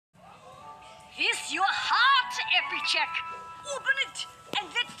happy check. Open it and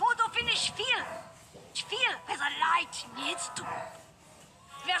let photo finish feel. Feel where the light needs to.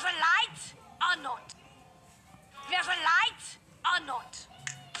 Where the light or not. Where the light or not.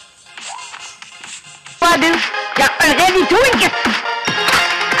 Waduh, jangan dituin ya.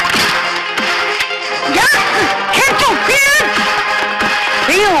 Ya, itu feel.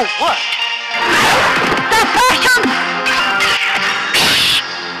 Feel what? The fashion.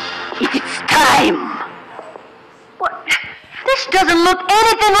 It's time. What? This doesn't look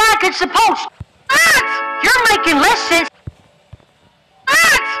anything like it's supposed to. You're making less sense.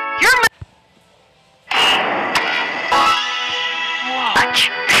 You're What?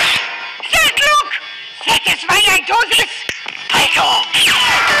 That look! That is why I do this! I do!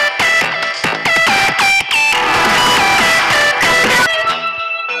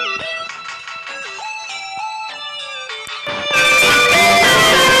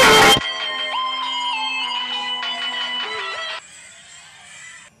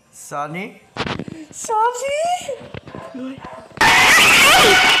 Sunny? Ponies,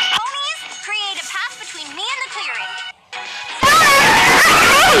 create a path between me and the clearing.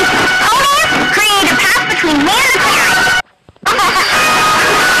 Ponies, create a path between me and the clearing.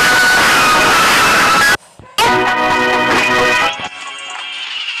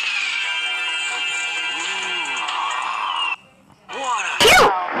 Phew!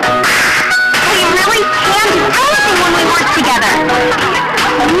 We really can do anything when we work together.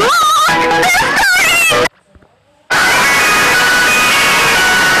 Look!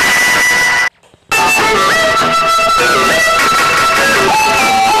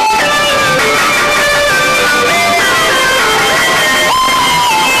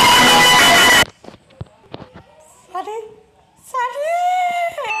 They're starting!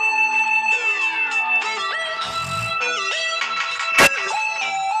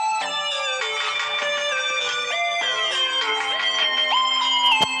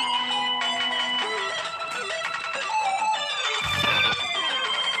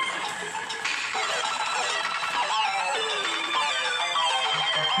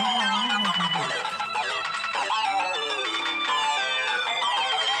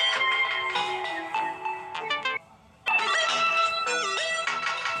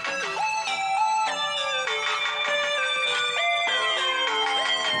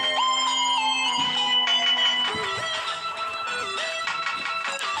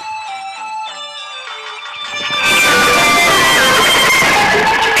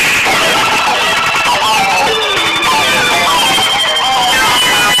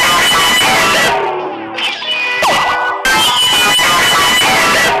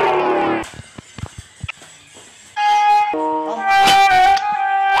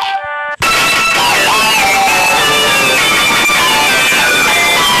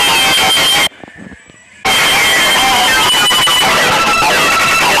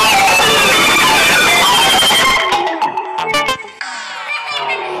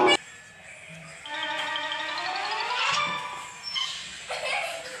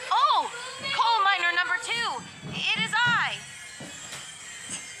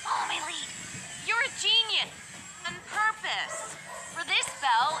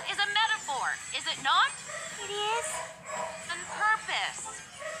 not? It is. On purpose.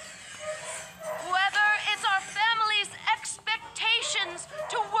 Whether it's our family's expectations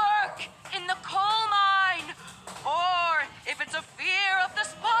to work in the coal mine, or if it's a fear of the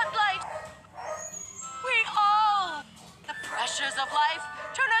spotlight, we all, the pressures of life,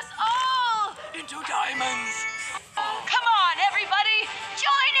 turn us all into diamonds.